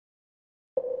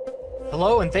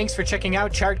Hello and thanks for checking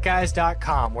out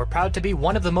ChartGuys.com. We're proud to be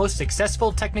one of the most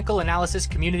successful technical analysis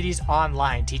communities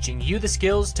online, teaching you the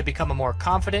skills to become a more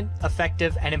confident,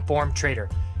 effective, and informed trader.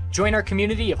 Join our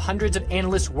community of hundreds of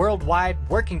analysts worldwide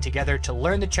working together to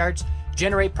learn the charts,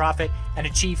 generate profit, and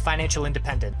achieve financial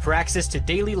independence. For access to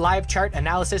daily live chart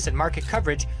analysis and market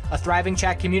coverage, a thriving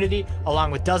chat community,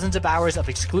 along with dozens of hours of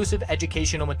exclusive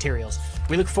educational materials.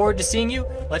 We look forward to seeing you.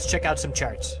 Let's check out some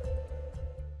charts.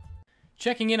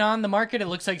 Checking in on the market, it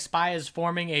looks like SPY is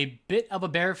forming a bit of a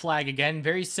bear flag again.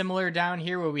 Very similar down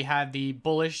here where we had the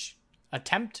bullish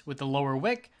attempt with the lower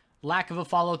wick, lack of a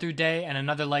follow-through day, and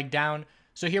another leg down.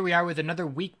 So here we are with another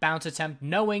weak bounce attempt,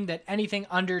 knowing that anything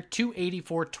under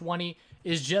 284.20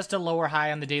 is just a lower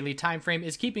high on the daily time frame,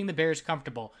 is keeping the bears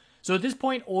comfortable. So at this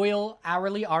point, oil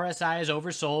hourly RSI is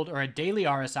oversold, or a daily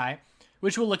RSI,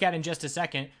 which we'll look at in just a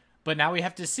second. But now we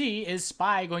have to see, is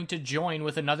SPY going to join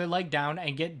with another leg down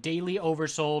and get daily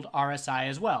oversold RSI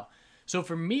as well? So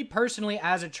for me personally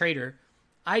as a trader,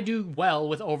 I do well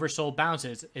with oversold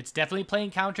bounces. It's definitely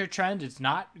playing counter trend. It's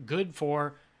not good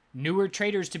for newer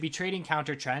traders to be trading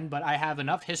counter trend, but I have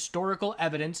enough historical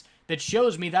evidence that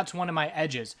shows me that's one of my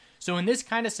edges. So in this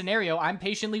kind of scenario, I'm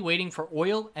patiently waiting for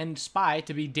oil and SPY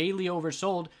to be daily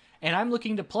oversold, and I'm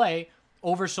looking to play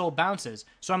oversold bounces.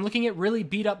 So I'm looking at really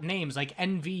beat up names like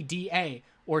NVDA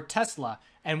or Tesla.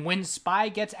 And when SPY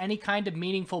gets any kind of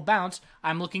meaningful bounce,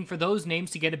 I'm looking for those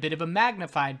names to get a bit of a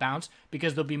magnified bounce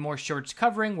because there'll be more shorts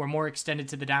covering, we're more extended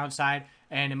to the downside,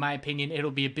 and in my opinion,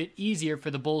 it'll be a bit easier for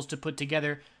the bulls to put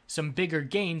together some bigger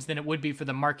gains than it would be for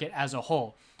the market as a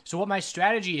whole. So what my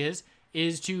strategy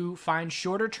is to find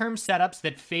shorter term setups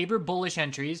that favor bullish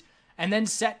entries and then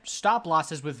set stop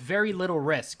losses with very little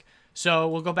risk. So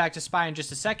we'll go back to SPY in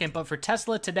just a second, but for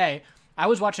Tesla today, I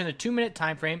was watching the 2-minute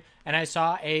time frame and I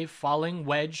saw a falling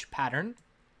wedge pattern,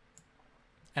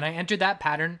 and I entered that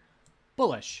pattern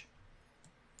bullish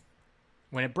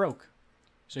when it broke.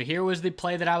 So here was the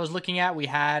play that I was looking at. We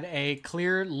had a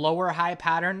clear lower high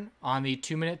pattern on the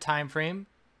 2-minute time frame,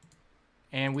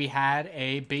 and we had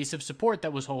a base of support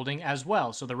that was holding as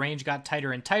well. So the range got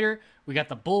tighter and tighter. We got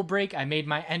the bull break. I made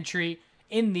my entry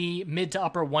in the mid to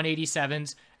upper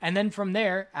 187s. And then from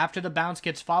there, after the bounce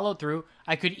gets followed through,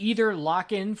 I could either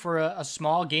lock in for a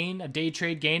small gain, a day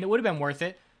trade gain. It would have been worth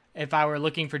it if I were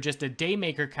looking for just a day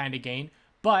maker kind of gain.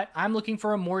 But I'm looking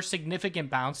for a more significant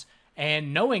bounce.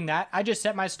 And knowing that, I just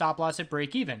set my stop loss at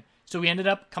break even. So we ended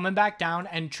up coming back down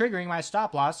and triggering my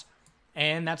stop loss.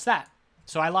 And that's that.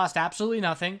 So I lost absolutely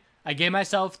nothing. I gave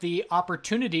myself the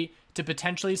opportunity to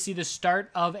potentially see the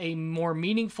start of a more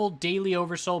meaningful daily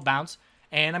oversold bounce.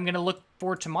 And I'm going to look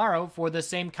for tomorrow for the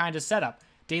same kind of setup.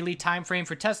 Daily time frame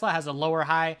for Tesla has a lower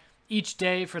high each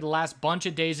day for the last bunch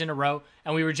of days in a row.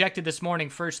 And we rejected this morning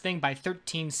first thing by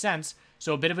 13 cents.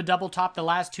 So a bit of a double top the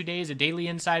last 2 days, a daily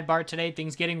inside bar today,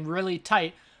 things getting really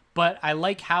tight. But I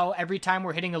like how every time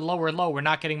we're hitting a lower low, we're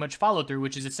not getting much follow through,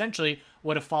 which is essentially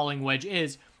what a falling wedge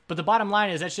is. But the bottom line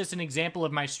is that's just an example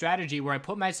of my strategy where I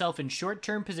put myself in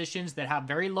short-term positions that have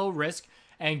very low risk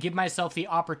and give myself the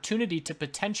opportunity to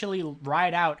potentially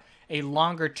ride out a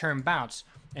longer-term bounce.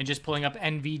 And just pulling up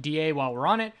NVDA while we're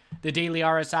on it, the daily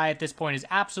RSI at this point is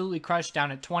absolutely crushed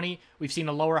down at 20. We've seen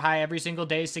a lower high every single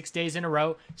day, 6 days in a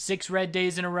row, 6 red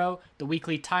days in a row. The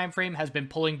weekly time frame has been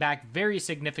pulling back very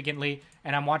significantly,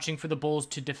 and I'm watching for the bulls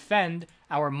to defend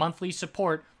our monthly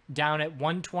support down at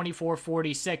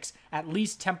 124.46, at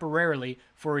least temporarily,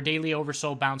 for a daily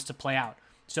oversold bounce to play out.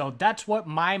 So that's what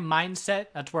my mindset,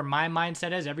 that's where my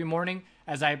mindset is every morning.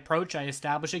 As I approach, I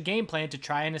establish a game plan to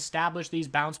try and establish these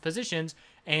bounce positions,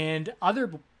 and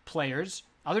other players,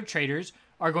 other traders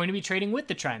are going to be trading with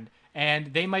the trend,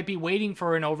 and they might be waiting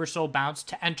for an oversold bounce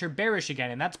to enter bearish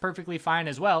again, and that's perfectly fine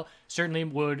as well. Certainly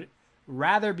would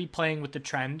rather be playing with the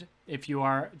trend if you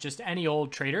are just any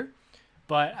old trader,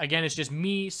 but again, it's just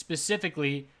me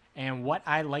specifically and what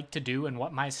I like to do and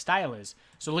what my style is.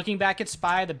 So looking back at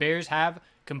SPY, the bears have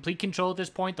complete control at this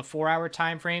point, the 4-hour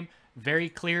time frame, very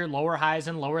clear lower highs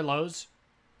and lower lows.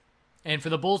 And for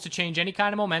the bulls to change any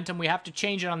kind of momentum, we have to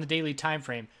change it on the daily time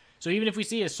frame. So even if we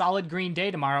see a solid green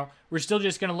day tomorrow, we're still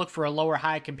just going to look for a lower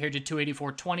high compared to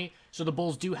 284.20. So the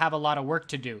bulls do have a lot of work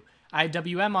to do.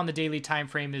 IWM on the daily time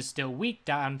frame is still weak,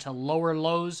 down to lower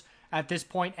lows at this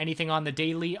point. Anything on the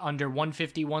daily under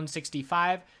 150,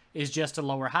 165 is just a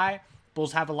lower high.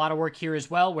 Bulls have a lot of work here as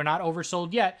well. We're not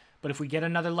oversold yet, but if we get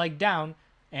another leg down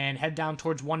and head down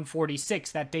towards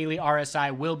 146, that daily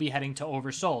RSI will be heading to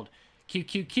oversold.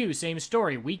 QQQ, same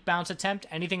story. Weak bounce attempt.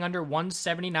 Anything under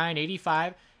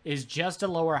 179.85 is just a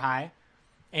lower high.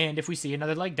 And if we see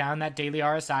another leg down, that daily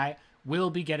RSI will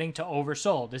be getting to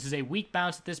oversold. This is a weak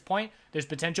bounce at this point. There's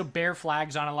potential bear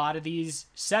flags on a lot of these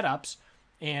setups,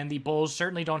 and the bulls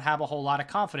certainly don't have a whole lot of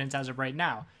confidence as of right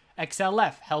now.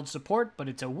 XLF held support, but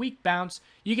it's a weak bounce.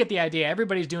 You get the idea.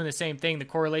 Everybody's doing the same thing. The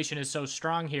correlation is so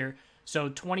strong here. So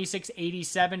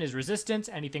 2687 is resistance.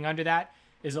 Anything under that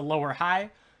is a lower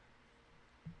high.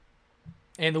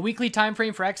 And the weekly time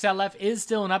frame for XLF is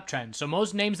still an uptrend. So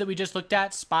most names that we just looked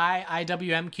at, SPY,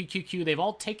 IWM, QQQ, they've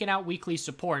all taken out weekly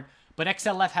support, but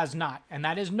XLF has not. And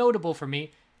that is notable for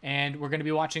me. And we're going to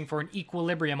be watching for an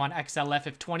equilibrium on XLF.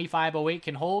 If 2508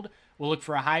 can hold, we'll look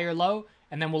for a higher low,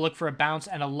 and then we'll look for a bounce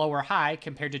and a lower high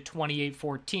compared to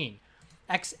 2814.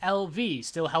 XLV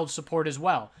still held support as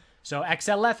well. So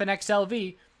XLF and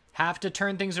XLV have to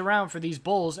turn things around for these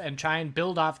bulls and try and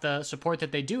build off the support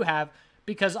that they do have,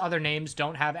 because other names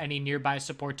don't have any nearby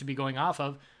support to be going off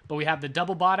of. But we have the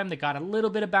double bottom that got a little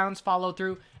bit of bounce follow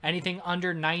through. Anything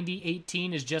under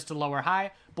 90.18 is just a lower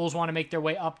high. Bulls want to make their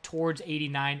way up towards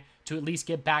 89 to at least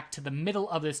get back to the middle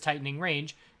of this tightening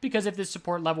range, because if this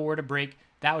support level were to break,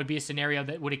 that would be a scenario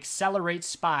that would accelerate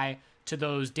SPY to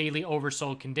those daily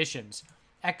oversold conditions.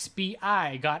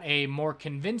 XBI got a more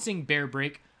convincing bear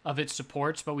break of its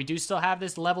supports, but we do still have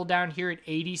this level down here at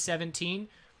 80.17,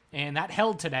 and that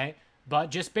held today,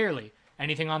 but just barely.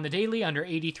 Anything on the daily under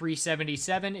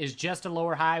 83.77 is just a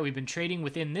lower high. We've been trading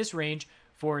within this range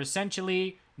for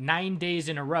essentially 9 days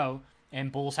in a row,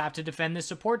 and bulls have to defend this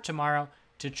support tomorrow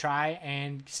to try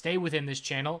and stay within this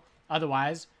channel.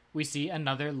 Otherwise, we see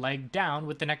another leg down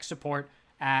with the next support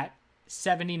at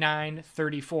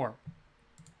 79.34.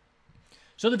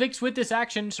 So the VIX with this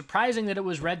action, surprising that it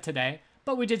was red today,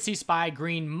 but we did see SPY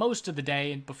green most of the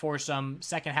day before some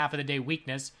second half of the day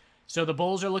weakness. So the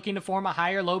bulls are looking to form a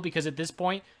higher low, because at this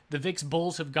point, the VIX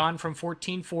bulls have gone from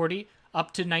 1440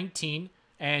 up to 19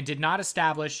 and did not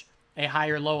establish a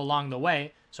higher low along the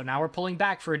way. So now we're pulling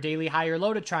back for a daily higher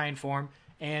low to try and form.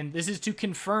 And this is to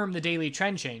confirm the daily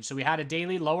trend change. So we had a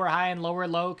daily lower high and lower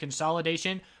low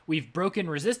consolidation. We've broken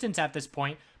resistance at this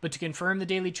point, but to confirm the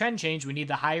daily trend change, we need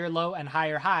the higher low and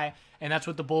higher high. And that's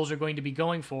what the bulls are going to be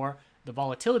going for. The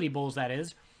volatility bulls, that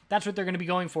is. That's what they're going to be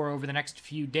going for over the next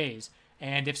few days.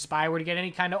 And if SPY were to get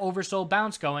any kind of oversold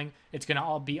bounce going, it's going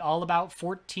to be all about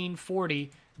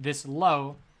 1440, this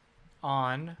low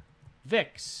on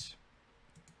VIX.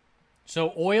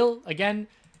 So oil, again,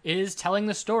 is telling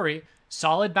the story.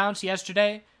 Solid bounce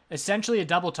yesterday, essentially a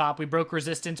double top. We broke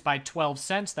resistance by 12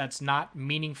 cents. That's not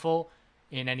meaningful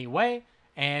in any way.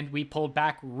 And we pulled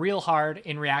back real hard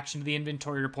in reaction to the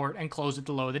inventory report and closed at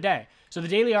the low of the day. So the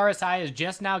daily RSI is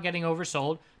just now getting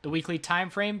oversold. The weekly time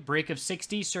frame, break of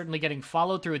 60, certainly getting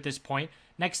followed through at this point.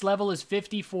 Next level is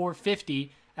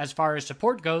 54.50 as far as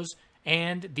support goes.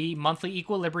 And the monthly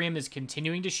equilibrium is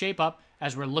continuing to shape up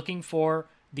as we're looking for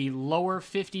the lower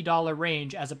 $50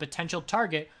 range as a potential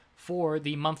target for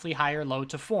the monthly higher low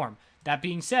to form. That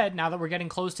being said, now that we're getting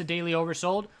close to daily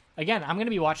oversold, again, I'm going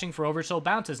to be watching for oversold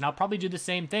bounces, and I'll probably do the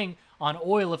same thing on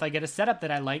oil if I get a setup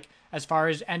that I like, as far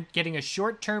as getting a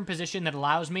short-term position that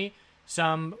allows me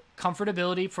some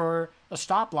comfortability for a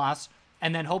stop loss,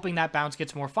 and then hoping that bounce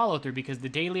gets more follow-through, because the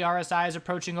daily RSI is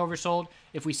approaching oversold.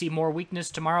 If we see more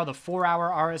weakness tomorrow, the 4-hour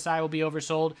RSI will be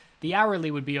oversold. The hourly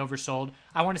would be oversold.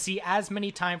 I want to see as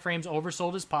many time frames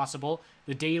oversold as possible,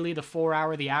 the daily, the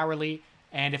 4-hour, the hourly,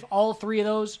 and if all three of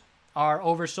those are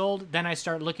oversold, then I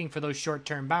start looking for those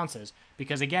short-term bounces.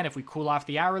 Because again, if we cool off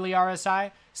the hourly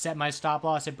RSI, set my stop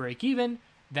loss at break even,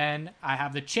 then I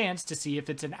have the chance to see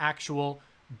if it's an actual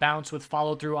bounce with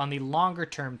follow-through on the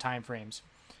longer-term time frames.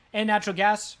 And natural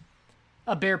gas,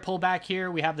 a bear pullback here.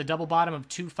 We have the double bottom of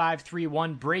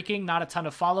 2531 breaking, not a ton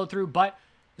of follow-through, but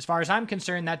as far as I'm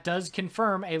concerned, that does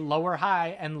confirm a lower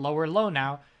high and lower low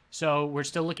now. So we're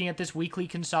still looking at this weekly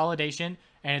consolidation,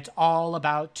 and it's all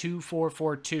about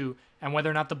 2442 and whether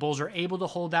or not the bulls are able to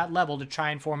hold that level to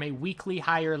try and form a weekly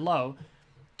higher low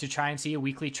to try and see a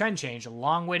weekly trend change. A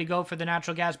long way to go for the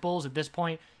natural gas bulls at this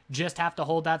point. Just have to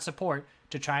hold that support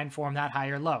to try and form that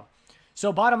higher low.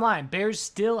 So bottom line, bears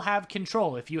still have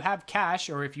control. If you have cash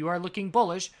or if you are looking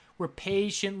bullish, we're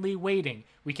patiently waiting.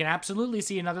 We can absolutely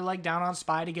see another leg down on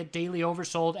SPY to get daily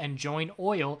oversold and join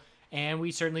oil, and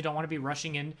we certainly don't want to be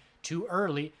rushing in too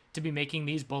early to be making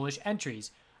these bullish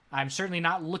entries. I'm certainly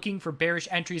not looking for bearish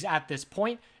entries at this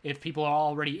point. If people are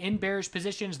already in bearish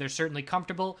positions, they're certainly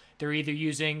comfortable. They're either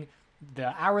using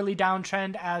the hourly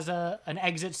downtrend as an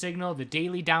exit signal, the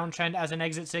daily downtrend as an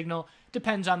exit signal.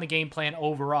 Depends on the game plan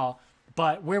overall.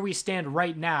 But where we stand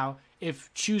right now, if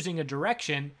choosing a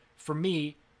direction, for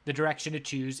me, the direction to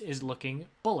choose is looking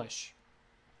bullish.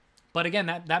 But again,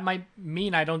 that might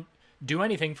mean I don't do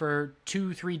anything for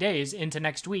 2-3 days into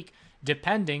next week,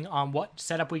 depending on what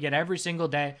setup we get every single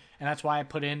day. And that's why I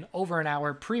put in over an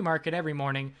hour pre-market every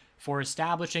morning for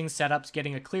establishing setups,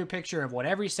 getting a clear picture of what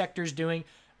every sector is doing,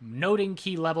 noting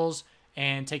key levels,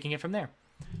 and taking it from there.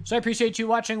 So I appreciate you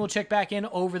watching. We'll check back in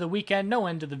over the weekend. No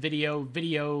end to the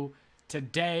video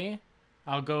today.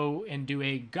 I'll go and do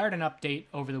a garden update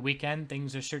over the weekend.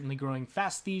 Things are certainly growing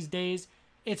fast these days.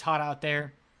 It's hot out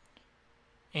there.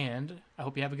 And I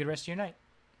hope you have a good rest of your night.